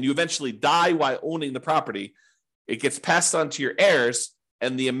and you eventually die while owning the property, it gets passed on to your heirs,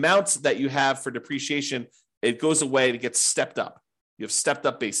 and the amounts that you have for depreciation, it goes away and it gets stepped up. You have stepped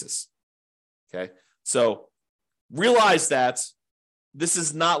up basis. Okay. So realize that this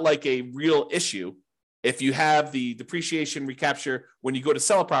is not like a real issue. If you have the depreciation recapture, when you go to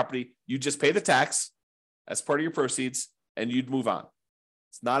sell a property, you just pay the tax as part of your proceeds and you'd move on.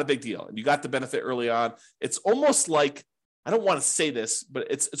 It's not a big deal. And you got the benefit early on. It's almost like, I don't want to say this, but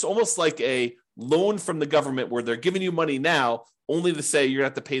it's almost like a loan from the government where they're giving you money now only to say you're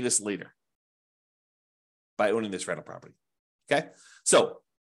going to have to pay this later by owning this rental property. Okay. So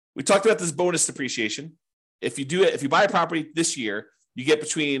we talked about this bonus depreciation. If you buy a property this year, you get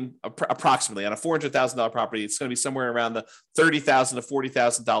between approximately on a $400,000 property, it's going to be somewhere around the $30,000 to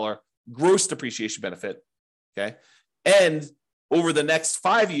 $40,000 gross depreciation benefit. Okay. And over the next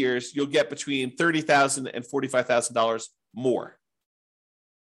 5 years, you'll get between $30,000 and $45,000 more.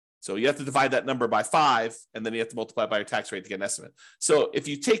 So you have to divide that number by 5, and then you have to multiply by your tax rate to get an estimate. So if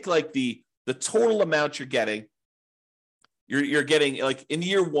you take like the total amount you're getting like in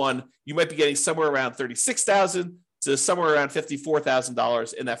year one, you might be getting somewhere around $36,000 to somewhere around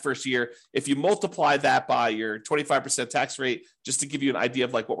 $54,000 in that first year. If you multiply that by your 25% tax rate, just to give you an idea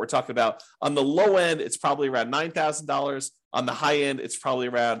of like what we're talking about, on the low end, it's probably around $9,000. On the high end, it's probably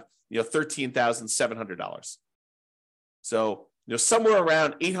around $13,700. So somewhere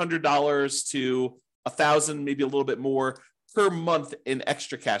around $800 to $1,000, maybe a little bit more per month in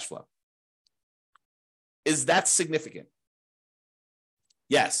extra cash flow. Is that significant?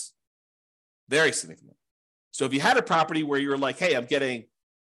 Yes, very significant. So if you had a property where you're like, hey, I'm getting,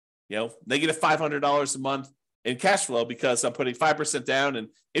 negative $500 a month in cash flow because I'm putting 5% down and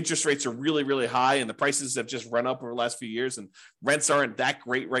interest rates are really, really high and the prices have just run up over the last few years and rents aren't that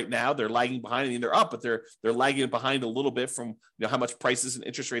great right now. They're lagging behind. I mean, they're up, but they're lagging behind a little bit from how much prices and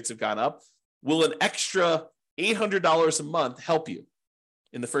interest rates have gone up. Will an extra $800 a month help you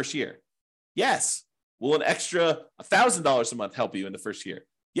in the first year? Yes. Will an extra $1,000 a month help you in the first year?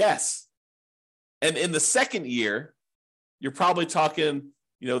 Yes. And in the second year, you're probably talking,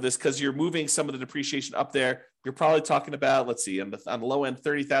 this because you're moving some of the depreciation up there. You're probably talking about, let's see, on the low end,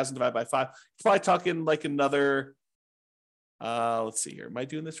 30,000 divided by 5. You're probably talking like another, let's see here. Am I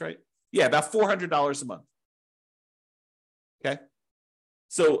doing this right? Yeah, about $400 a month. Okay.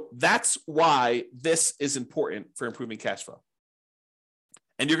 So that's why this is important for improving cash flow.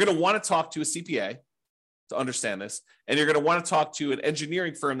 And you're going to want to talk to a CPA to understand this. And you're going to want to talk to an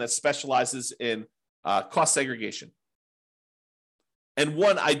engineering firm that specializes in cost segregation. And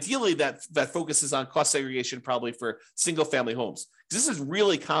one ideally that focuses on cost segregation probably for single family homes. This is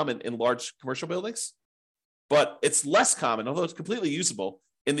really common in large commercial buildings, but it's less common, although it's completely usable,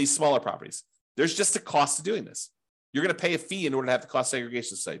 in these smaller properties. There's just a cost to doing this. You're going to pay a fee in order to have the cost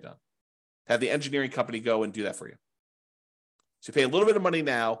segregation study done. Have the engineering company go and do that for you. So you pay a little bit of money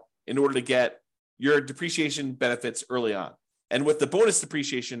now in order to get your depreciation benefits early on. And with the bonus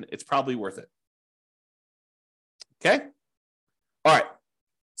depreciation, it's probably worth it. Okay? All right.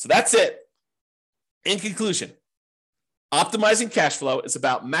 So that's it. In conclusion, optimizing cash flow is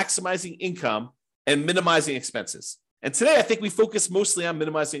about maximizing income and minimizing expenses. And today, I think we focus mostly on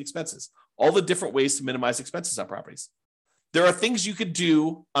minimizing expenses, all the different ways to minimize expenses on properties. There are things you could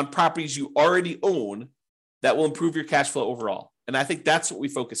do on properties you already own that will improve your cash flow overall. And I think that's what we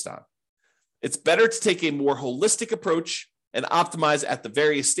focused on. It's better to take a more holistic approach and optimize at the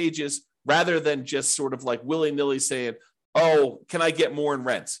various stages rather than just sort of like willy-nilly saying, oh, can I get more in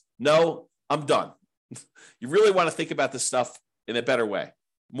rent? No, I'm done. You really want to think about this stuff in a better way,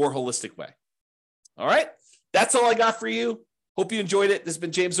 more holistic way. All right. That's all I got for you. Hope you enjoyed it. This has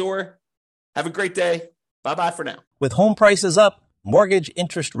been James Orr. Have a great day. Bye-bye for now. With home prices up, mortgage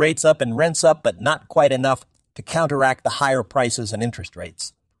interest rates up, and rents up, but not quite enough to counteract the higher prices and interest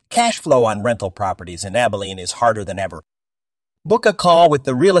rates, cash flow on rental properties in Abilene is harder than ever. Book a call with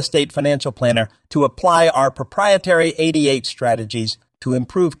the Real Estate Financial Planner to apply our proprietary 88 strategies to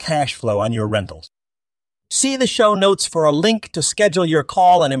improve cash flow on your rentals. See the show notes for a link to schedule your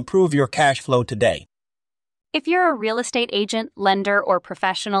call and improve your cash flow today. If you're a real estate agent, lender, or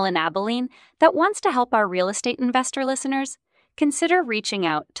professional in Abilene that wants to help our real estate investor listeners, consider reaching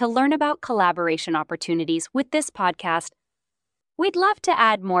out to learn about collaboration opportunities with this podcast. We'd love to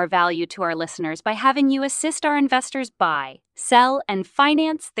add more value to our listeners by having you assist our investors buy, sell, and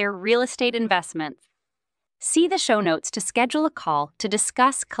finance their real estate investments. See the show notes to schedule a call to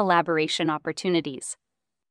discuss collaboration opportunities.